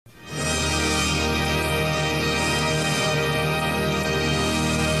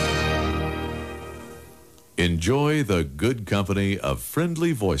Enjoy the good company of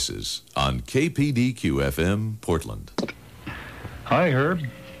friendly voices on KPDQ-FM, Portland. Hi, Herb.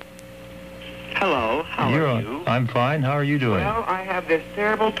 Hello, how are you? I'm fine. How are you doing? Well, I have this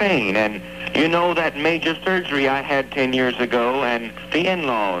terrible pain, and you know that major surgery I had 10 years ago, and the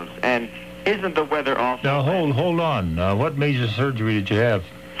in-laws, and isn't the weather awful? Now, hold on. What major surgery did you have?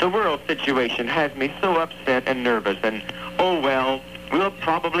 The world situation has me so upset and nervous, and, oh well, we'll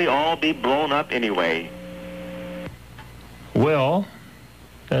probably all be blown up anyway. Well,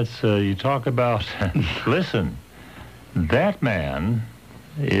 that's, you talk about, listen, that man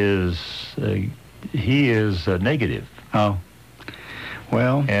is, he is negative. Oh.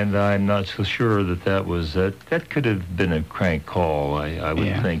 Well. And I'm not so sure that was, that could have been a crank call. I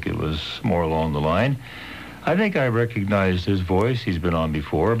would think it was more along the line. I think I recognized his voice. He's been on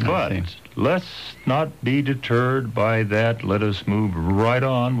before, but let's not be deterred by that. Let us move right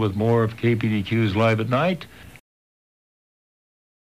on with more of KPDQ's Live at Night.